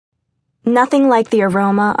Nothing like the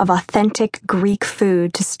aroma of authentic Greek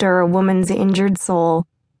food to stir a woman's injured soul.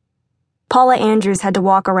 Paula Andrews had to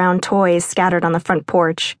walk around toys scattered on the front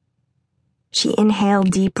porch. She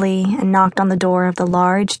inhaled deeply and knocked on the door of the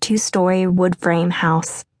large 2-story wood frame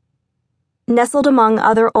house. Nestled among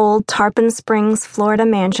other old Tarpon Springs, Florida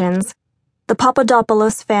mansions, the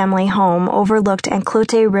Papadopoulos family home overlooked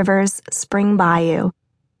Anclote River's spring bayou.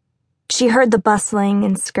 She heard the bustling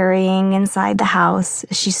and scurrying inside the house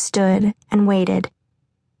as she stood and waited.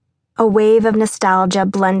 A wave of nostalgia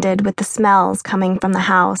blended with the smells coming from the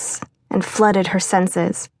house and flooded her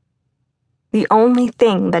senses. The only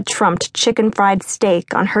thing that trumped chicken fried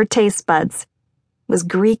steak on her taste buds was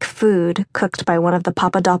Greek food cooked by one of the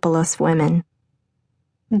Papadopoulos women.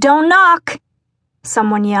 "Don't knock!"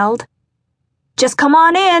 someone yelled. "Just come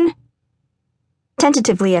on in!"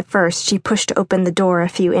 Tentatively at first, she pushed open the door a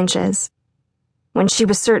few inches. When she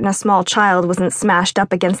was certain a small child wasn't smashed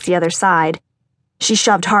up against the other side, she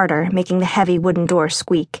shoved harder, making the heavy wooden door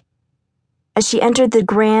squeak. As she entered the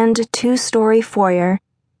grand 2-story foyer,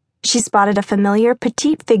 she spotted a familiar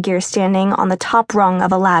petite figure standing on the top rung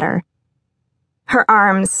of a ladder. Her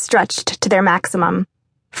arms stretched to their maximum,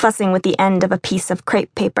 fussing with the end of a piece of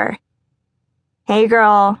crepe paper. "Hey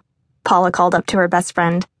girl," Paula called up to her best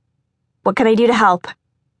friend. "What can I do to help?"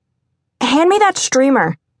 "Hand me that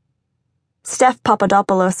streamer." Steph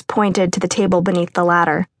Papadopoulos pointed to the table beneath the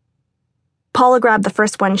ladder. Paula grabbed the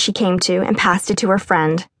first one she came to and passed it to her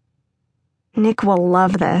friend. "Nick will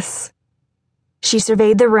love this." She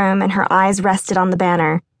surveyed the room and her eyes rested on the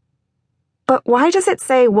banner. "But why does it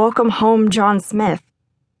say, 'Welcome home, John Smith'?"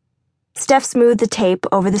 Steph smoothed the tape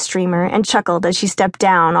over the streamer and chuckled as she stepped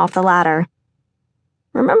down off the ladder.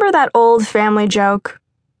 "Remember that old family joke?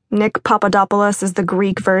 Nick Papadopoulos is the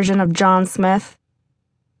Greek version of John Smith?"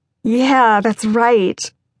 "Yeah, that's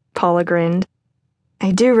right," Paula grinned.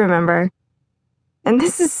 "I do remember. And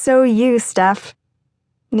this is so you, Steph.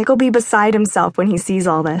 Nick'll be beside himself when he sees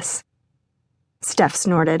all this." Steph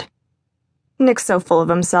snorted. "Nick's so full of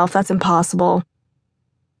himself, that's impossible."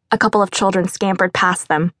 A couple of children scampered past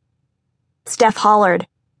them. Steph hollered,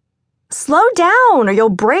 "Slow down or you'll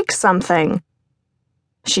break something."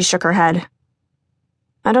 She shook her head.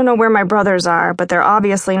 "I don't know where my brothers are, but they're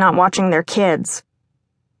obviously not watching their kids."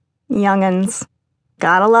 "Young'uns.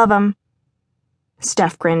 Gotta love 'em."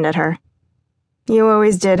 Steph grinned at her. "You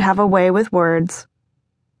always did have a way with words."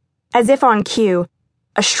 As if on cue,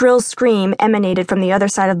 a shrill scream emanated from the other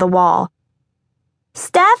side of the wall.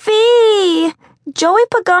 "Steffi! Joey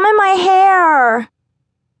put gum in my hair!"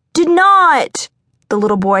 "Did not!" the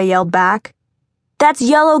little boy yelled back. "That's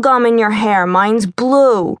yellow gum in your hair, mine's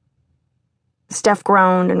blue." Steph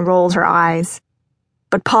groaned and rolled her eyes,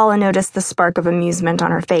 but Paula noticed the spark of amusement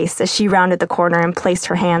on her face as she rounded the corner and placed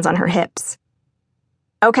her hands on her hips.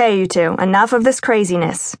 "Okay, you two, enough of this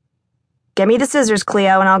craziness. Get me the scissors,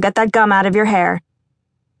 Cleo, and I'll get that gum out of your hair."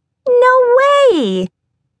 "No way!"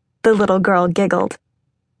 the little girl giggled.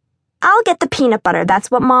 "I'll get the peanut butter, that's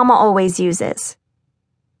what Mama always uses."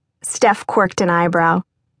 Steph quirked an eyebrow.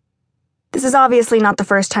 "This is obviously not the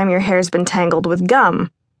first time your hair's been tangled with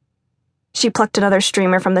gum." She plucked another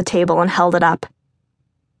streamer from the table and held it up.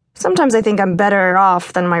 "Sometimes I think I'm better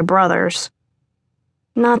off than my brothers."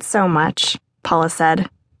 "Not so much," Paula said.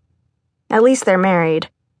 "At least they're married."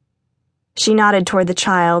 She nodded toward the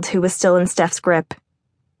child who was still in Steph's grip.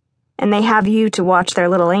 "And they have you to watch their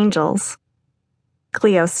little angels."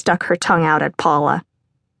 Cleo stuck her tongue out at Paula.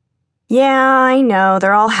 "Yeah, I know,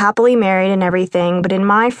 they're all happily married and everything, but in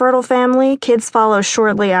my fertile family, kids follow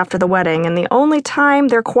shortly after the wedding, and the only time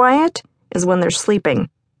they're quiet is when they're sleeping.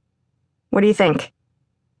 What do you think?"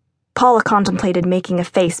 Paula contemplated making a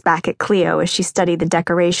face back at Cleo as she studied the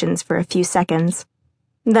decorations for a few seconds,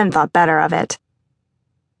 then thought better of it.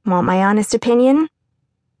 "Want my honest opinion?"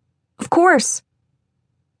 "Of course."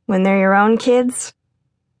 "When they're your own kids,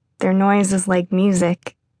 their noise is like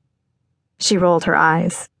music." She rolled her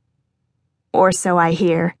eyes. "Or so I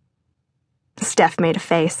hear." Steph made a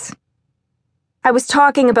face. "I was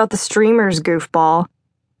talking about the streamers, goofball.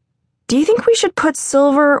 Do you think we should put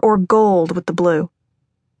silver or gold with the blue?"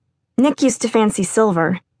 Nick used to fancy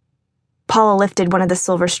silver. Paula lifted one of the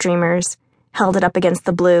silver streamers, held it up against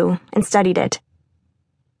the blue, and studied it.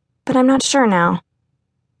 "But I'm not sure now."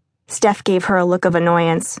 Steph gave her a look of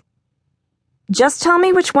annoyance. "Just tell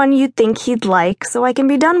me which one you think he'd like so I can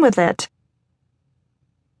be done with it."